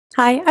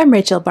Hi, I'm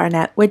Rachel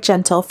Barnett with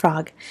Gentle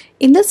Frog.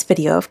 In this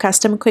video of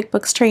custom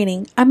QuickBooks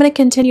training, I'm going to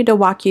continue to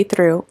walk you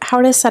through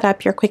how to set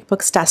up your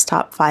QuickBooks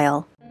Desktop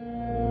file.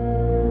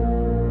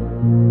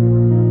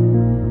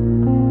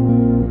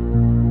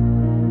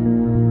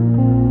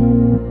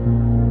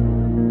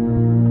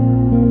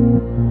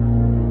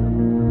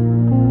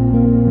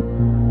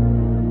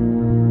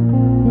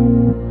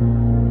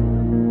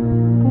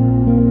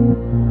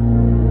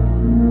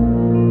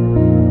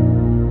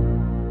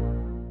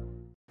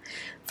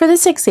 For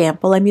this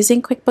example, I'm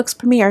using QuickBooks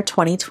Premier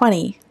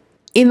 2020.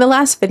 In the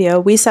last video,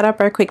 we set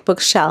up our QuickBooks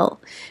shell.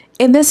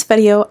 In this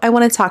video, I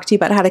want to talk to you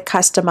about how to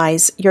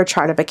customize your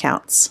chart of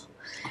accounts.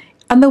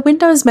 On the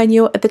Windows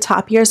menu at the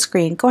top of your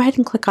screen, go ahead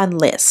and click on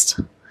List.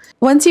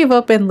 Once you've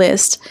opened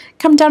List,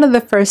 come down to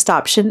the first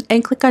option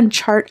and click on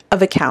Chart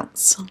of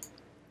Accounts.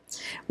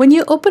 When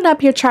you open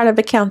up your chart of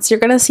accounts, you're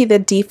going to see the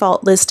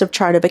default list of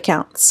chart of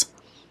accounts.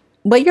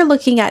 What you're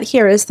looking at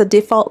here is the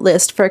default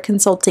list for a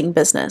consulting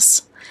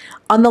business.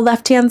 On the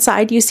left-hand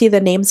side, you see the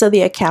names of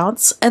the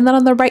accounts, and then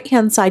on the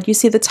right-hand side, you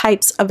see the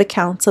types of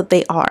accounts that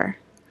they are.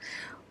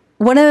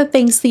 One of the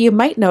things that you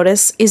might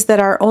notice is that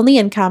our only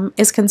income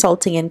is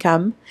consulting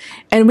income,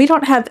 and we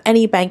don't have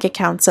any bank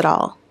accounts at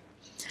all.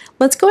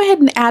 Let's go ahead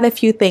and add a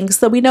few things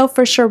that we know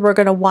for sure we're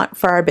going to want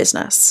for our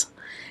business.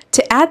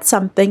 To add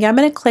something, I'm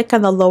going to click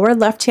on the lower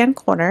left-hand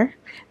corner.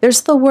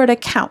 There's the word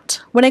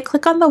account. When I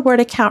click on the word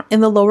account in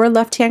the lower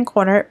left-hand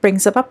corner, it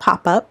brings up a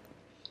pop-up.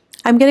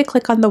 I'm going to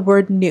click on the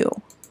word new.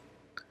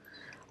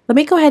 Let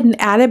me go ahead and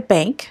add a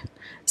bank.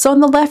 So on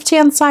the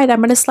left-hand side, I'm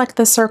going to select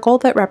the circle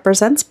that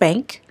represents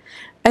bank.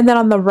 And then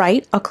on the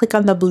right, I'll click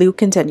on the blue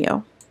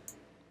continue.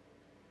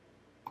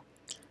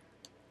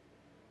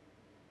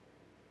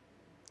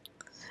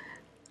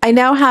 I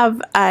now have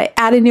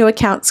add a new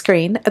account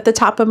screen. At the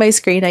top of my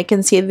screen, I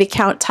can see the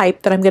account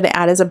type that I'm going to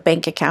add as a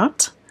bank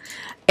account.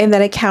 And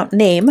then account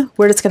name,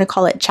 we're just going to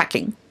call it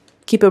checking.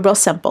 Keep it real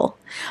simple.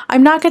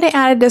 I'm not going to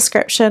add a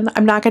description.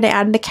 I'm not going to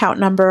add an account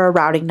number or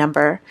routing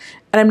number.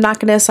 And I'm not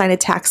going to assign a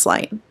tax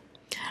line.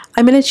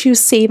 I'm going to choose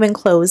Save and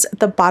Close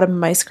at the bottom of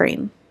my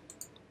screen.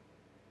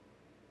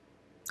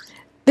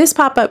 This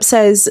pop-up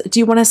says, do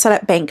you want to set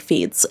up bank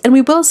feeds? And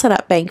we will set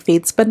up bank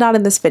feeds, but not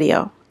in this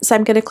video. So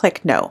I'm going to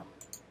click No.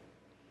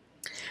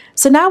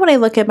 So now when I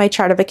look at my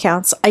chart of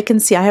accounts, I can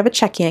see I have a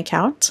checking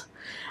account.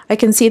 I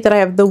can see that I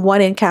have the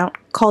one account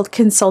called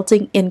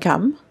Consulting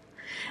Income.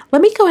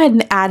 Let me go ahead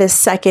and add a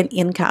second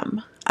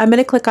income. I'm going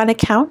to click on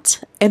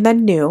Account and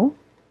then New.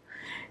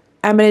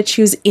 I'm going to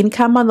choose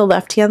Income on the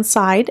left-hand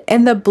side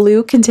and the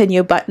blue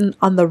Continue button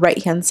on the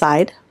right-hand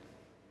side.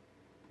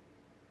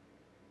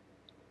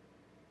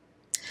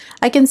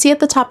 I can see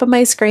at the top of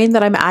my screen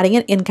that I'm adding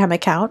an income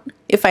account.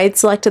 If I had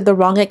selected the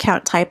wrong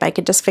account type, I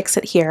could just fix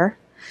it here.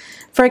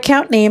 For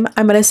account name,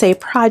 I'm going to say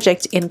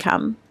Project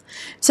Income.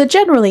 So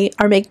generally,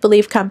 our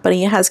make-believe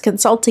company has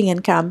consulting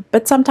income,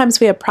 but sometimes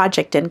we have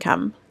project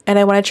income, and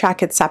I want to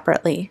track it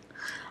separately.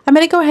 I'm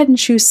going to go ahead and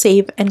choose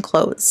Save and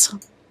Close.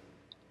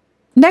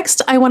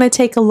 Next, I want to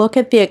take a look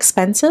at the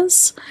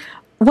expenses.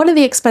 One of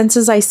the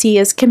expenses I see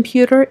is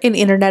computer and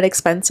internet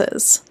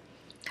expenses.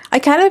 I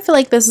kind of feel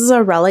like this is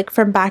a relic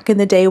from back in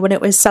the day when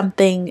it was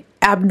something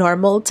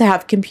abnormal to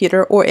have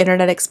computer or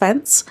internet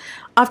expense.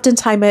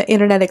 Oftentimes,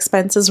 internet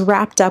expense is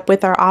wrapped up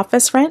with our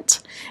office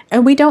rent,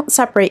 and we don't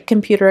separate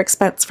computer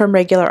expense from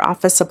regular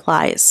office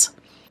supplies.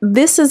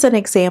 This is an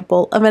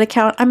example of an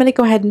account I'm going to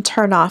go ahead and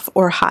turn off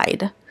or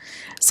hide.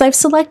 So I've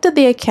selected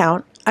the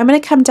account. I'm going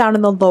to come down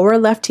in the lower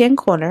left-hand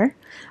corner.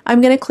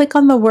 I'm going to click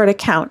on the word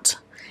account,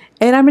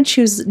 and I'm going to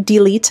choose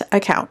Delete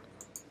Account.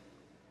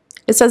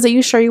 It says, are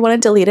you sure you want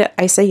to delete it?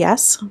 I say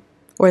yes,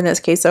 or in this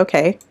case,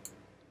 okay.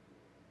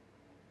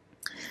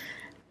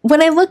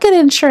 When I look at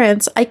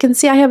insurance, I can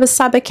see I have a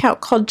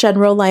sub-account called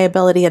General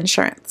Liability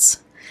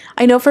Insurance.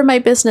 I know for my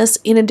business,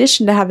 in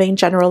addition to having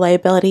general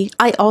liability,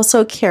 I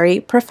also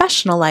carry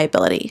professional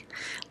liability.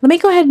 Let me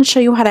go ahead and show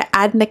you how to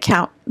add an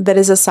account that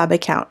is a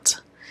sub-account.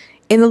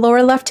 In the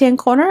lower left-hand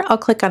corner, I'll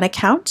click on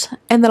Account,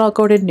 and then I'll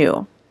go to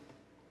New.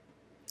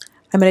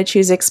 I'm going to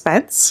choose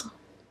Expense.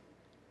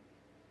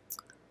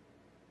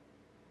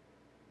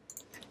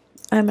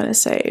 I'm going to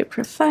say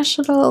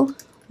Professional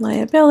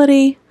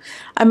Liability.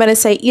 I'm going to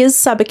say Is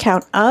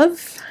Sub-account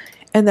of,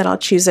 and then I'll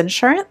choose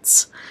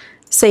Insurance,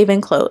 Save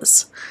and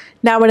Close.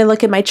 Now when I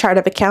look at my chart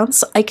of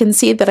accounts, I can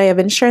see that I have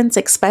insurance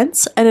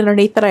expense, and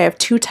underneath that I have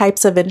two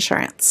types of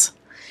insurance.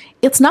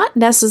 It's not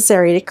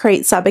necessary to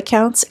create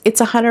sub-accounts.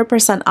 It's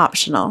 100%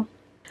 optional.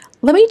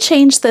 Let me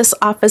change this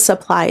office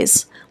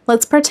supplies.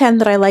 Let's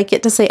pretend that I like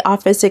it to say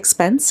office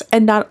expense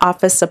and not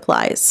office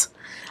supplies.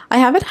 I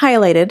have it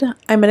highlighted.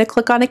 I'm going to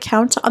click on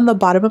Account on the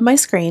bottom of my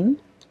screen.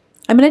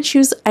 I'm going to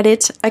choose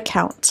Edit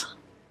Account.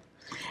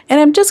 And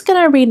I'm just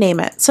going to rename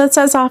it. So it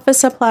says office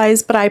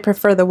supplies, but I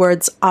prefer the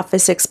words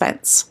office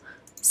expense.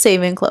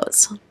 Save and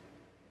Close.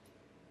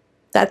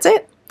 That's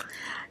it.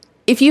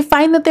 If you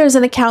find that there's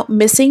an account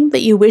missing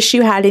that you wish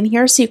you had in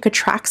here so you could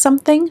track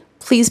something,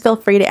 please feel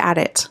free to add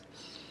it.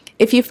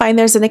 If you find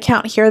there's an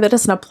account here that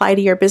doesn't apply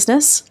to your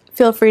business,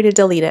 feel free to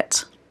delete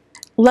it.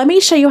 Let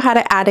me show you how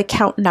to add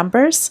account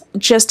numbers,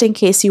 just in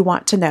case you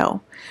want to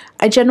know.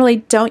 I generally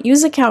don't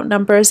use account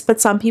numbers,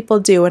 but some people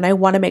do, and I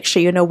want to make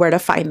sure you know where to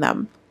find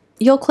them.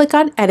 You'll click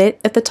on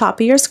Edit at the top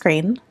of your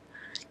screen.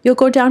 You'll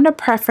go down to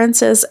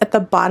Preferences at the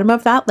bottom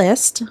of that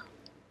list.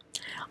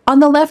 On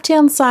the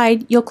left-hand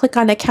side, you'll click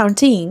on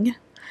Accounting,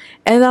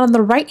 and then on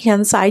the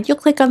right-hand side, you'll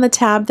click on the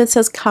tab that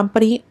says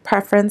Company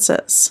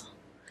Preferences.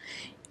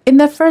 In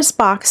the first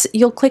box,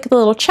 you'll click the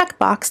little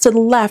checkbox to the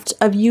left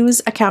of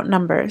Use Account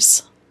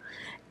Numbers.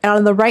 And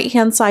on the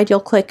right-hand side, you'll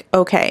click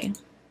OK.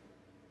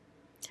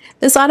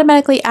 This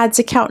automatically adds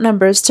account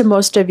numbers to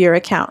most of your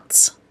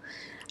accounts.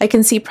 I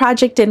can see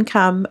project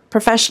income,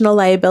 professional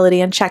liability,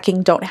 and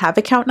checking don't have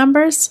account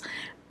numbers,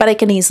 but I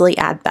can easily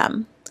add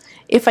them.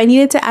 If I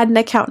needed to add an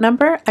account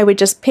number, I would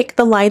just pick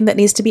the line that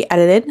needs to be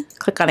edited,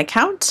 click on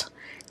Account,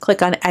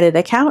 click on Edit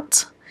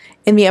Account.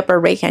 In the upper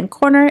right-hand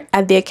corner,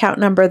 add the account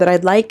number that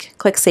I'd like,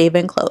 click Save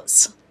and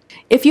Close.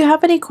 If you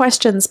have any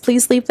questions,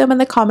 please leave them in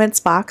the comments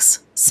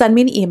box, send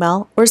me an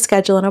email, or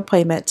schedule an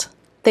appointment.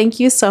 Thank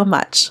you so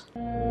much.